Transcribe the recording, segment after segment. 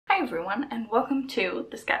everyone, and welcome to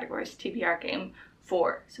this category's TBR game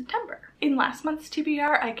for September. In last month's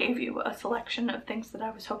TBR, I gave you a selection of things that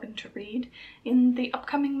I was hoping to read in the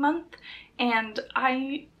upcoming month, and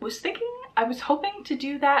I was hoping to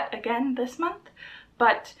do that again this month,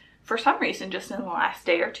 but for some reason, just in the last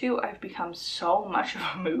day or two, I've become so much of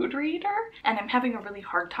a mood reader, and I'm having a really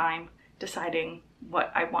hard time deciding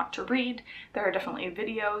what I want to read. There are definitely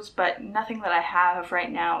videos, but nothing that I have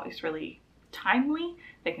right now is really timely.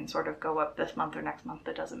 They can sort of go up this month or next month,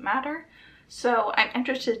 it doesn't matter. So I'm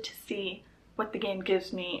interested to see what the game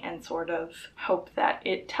gives me and sort of hope that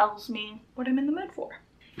it tells me what I'm in the mood for.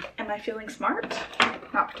 Am I feeling smart?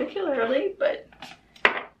 Not particularly, but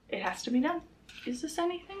it has to be done. Is this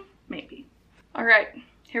anything? Maybe. All right,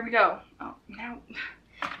 here we go. Oh, now,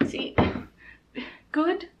 see,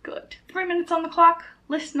 good. 3 minutes on the clock,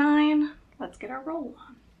 list 9. Let's get our roll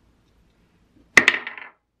on.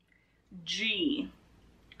 G.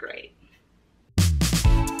 Great.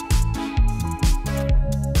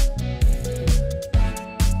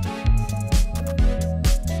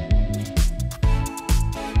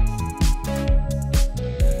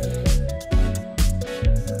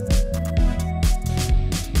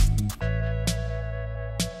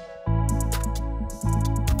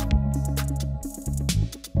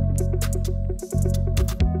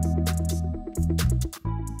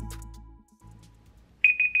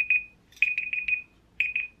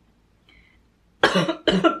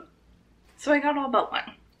 So I got all but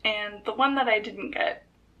one, and the one that I didn't get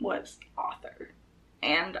was author.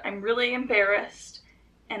 And I'm really embarrassed,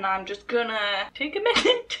 and I'm just gonna take a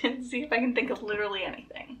minute and see if I can think of literally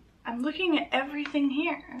anything. I'm looking at everything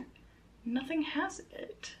here. Nothing has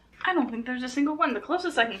it. I don't think there's a single one. The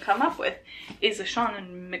closest I can come up with is a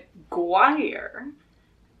Sean McGuire,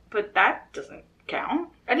 but that doesn't count.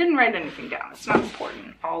 I didn't write anything down. It's not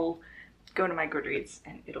important. I'll go to my Goodreads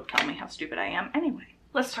and it'll tell me how stupid I am anyway.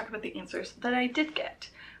 Let's talk about the answers that I did get.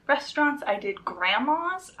 Restaurants, I did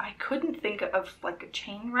Grandma's. I couldn't think of like a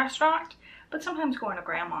chain restaurant, but sometimes going to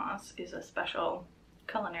Grandma's is a special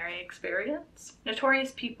culinary experience.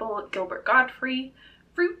 Notorious People, Gilbert Gottfried.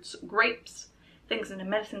 Fruits, Grapes, Things in a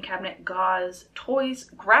Medicine Cabinet, Gauze,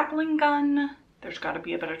 Toys, Grappling Gun. There's got to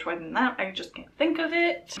be a better toy than that. I just can't think of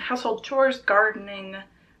it. Household Chores, Gardening,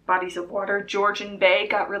 Bodies of Water. Georgian Bay,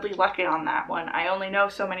 got really lucky on that one. I only know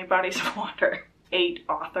so many bodies of water. 8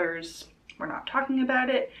 authors, we're not talking about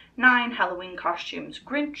it. 9 Halloween costumes.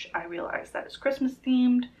 Grinch, I realize that is Christmas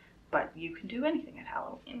themed, but you can do anything at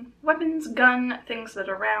Halloween. Weapons, gun, things that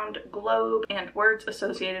are round, globe, and words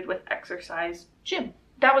associated with exercise, gym.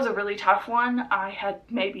 That was a really tough one. I had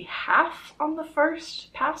maybe half on the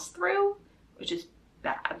first pass through, which is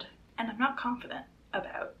bad. And I'm not confident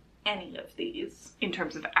about any of these in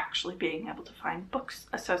terms of actually being able to find books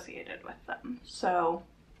associated with them. So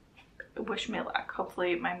wish me luck.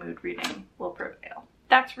 Hopefully my mood reading will prevail.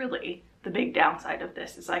 That's really the big downside of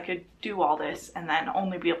this, is I could do all this and then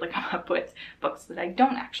only be able to come up with books that I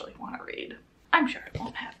don't actually want to read. I'm sure it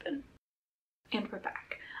won't happen. And we're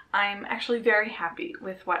back. I'm actually very happy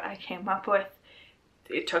with what I came up with.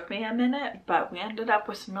 It took me a minute, but we ended up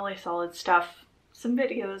with some really solid stuff, some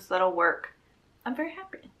videos that'll work. I'm very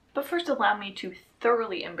happy. But first, allow me to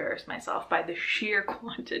thoroughly embarrass myself by the sheer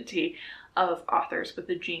quantity of authors with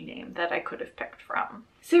a G name that I could have picked from.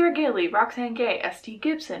 Sarah Gailey, Roxane Gay, S.T.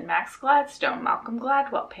 Gibson, Max Gladstone, Malcolm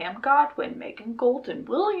Gladwell, Pam Godwin, Megan Goldman,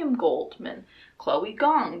 William Goldman, Chloe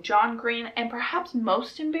Gong, John Green, and perhaps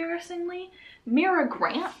most embarrassingly, Mira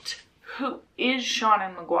Grant, who is Sean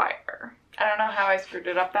McGuire. I don't know how I screwed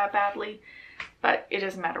it up that badly, but it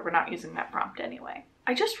doesn't matter. We're not using that prompt anyway.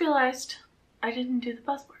 I just realized I didn't do the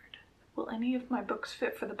buzzword. Will any of my books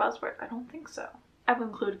fit for the buzzword? I don't think so. I will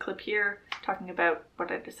include a clip here talking about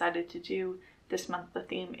what I decided to do. This month the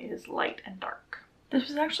theme is light and dark. This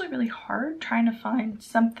was actually really hard trying to find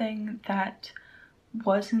something that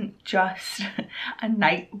wasn't just a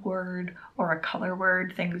night word or a color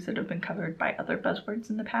word, things that have been covered by other buzzwords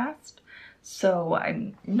in the past. So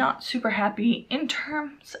I'm not super happy in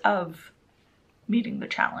terms of meeting the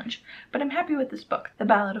challenge, but I'm happy with this book, The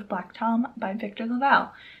Ballad of Black Tom by Victor LaValle.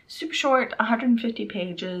 Super short, 150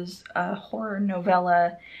 pages, a horror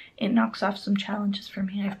novella. It knocks off some challenges for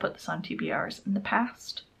me. I've put this on TBRs in the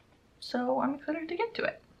past, so I'm excited to get to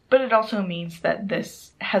it. But it also means that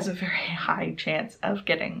this has a very high chance of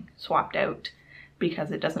getting swapped out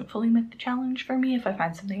because it doesn't fully meet the challenge for me if I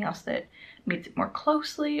find something else that meets it more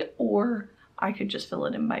closely, or I could just fill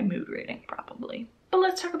it in by mood reading probably. But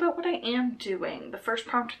let's talk about what I am doing. The first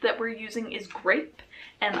prompt that we're using is grape,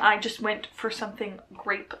 and I just went for something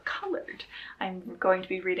grape colored. I'm going to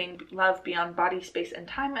be reading Love Beyond Body, Space, and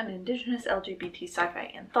Time, an Indigenous LGBT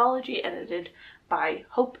sci-fi anthology edited by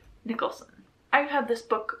Nicholson. I've had this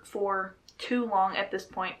book for too long at this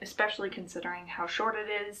point, especially considering how short it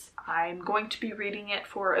is. I'm going to be reading it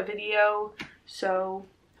for a video, so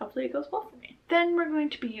hopefully it goes well for me. Then we're going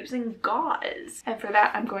to be using gauze, and for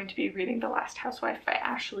that I'm going to be reading The Last Housewife by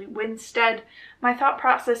Ashley Winstead. My thought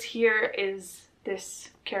process here is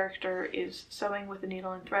this character is sewing with a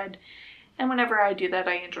needle and thread, and whenever I do that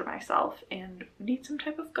I injure myself and need some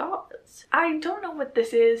type of gauze. I don't know what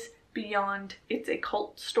this is beyond it's a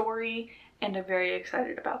cult story, and I'm very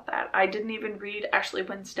excited about that. I didn't even read Ashley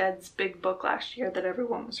Winstead's big book last year that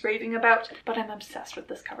everyone was raving about, but I'm obsessed with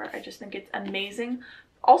this cover. I just think it's amazing.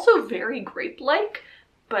 Also very grape-like,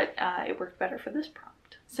 but it worked better for this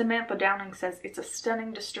prompt. Samantha Downing says, it's a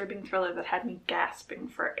stunning, disturbing thriller that had me gasping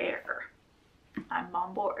for air. I'm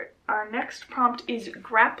on board. Our next prompt is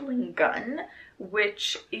grappling gun,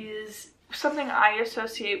 which is something I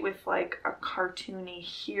associate with like a cartoony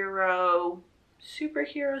hero,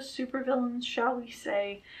 superheroes, supervillains, shall we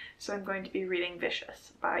say. So I'm going to be reading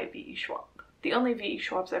Vicious by V.E. Schwab. The only V.E.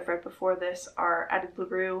 Schwabs I've read before this are Added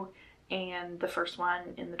LaRue and the first one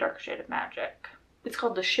in The Dark Shade of Magic. It's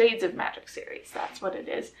called the Shades of Magic series, that's what it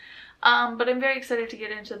is. But I'm very excited to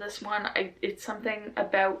get into this one. It's something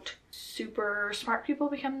about super smart people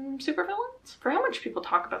become supervillains. For how much people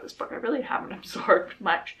talk about this book, I really haven't absorbed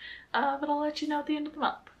much, but I'll let you know at the end of the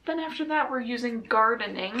month. Then after that we're using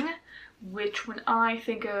gardening, which when I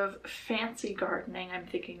think of fancy gardening, I'm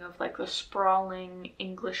thinking of like the sprawling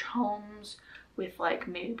English homes with like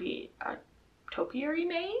maybe a topiary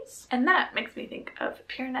maze. And that makes me think of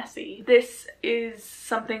Piranesi. This is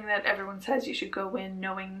something that everyone says you should go in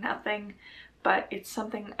knowing nothing, but it's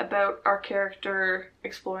something about our character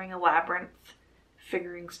exploring a labyrinth,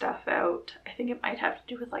 figuring stuff out. I think it might have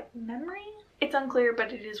to do with like memory. It's unclear,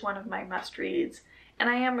 but it is one of my must reads, and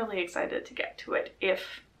I am really excited to get to it,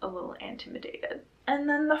 if a little intimidated. And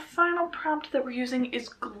then the final prompt that we're using is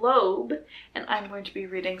Globe, and I'm going to be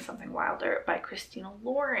reading Something Wilder by Christina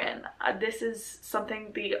Lauren. This is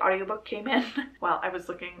something, the audiobook came in while I was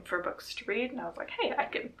looking for books to read, and I was like, hey, I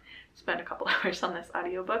can spend a couple hours on this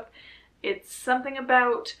audiobook. It's something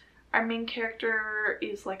about our main character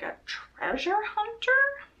is like a treasure hunter.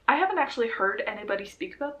 I haven't actually heard anybody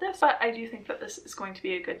speak about this, but I do think that this is going to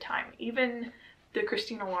be a good time. Even the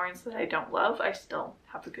Christina Laurens that I don't love, I still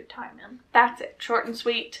have a good time in. That's it. Short and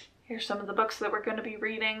sweet. Here's some of the books that we're going to be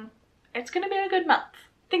reading. It's going to be a good month.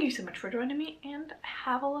 Thank you so much for joining me, and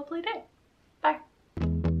have a lovely day. Bye.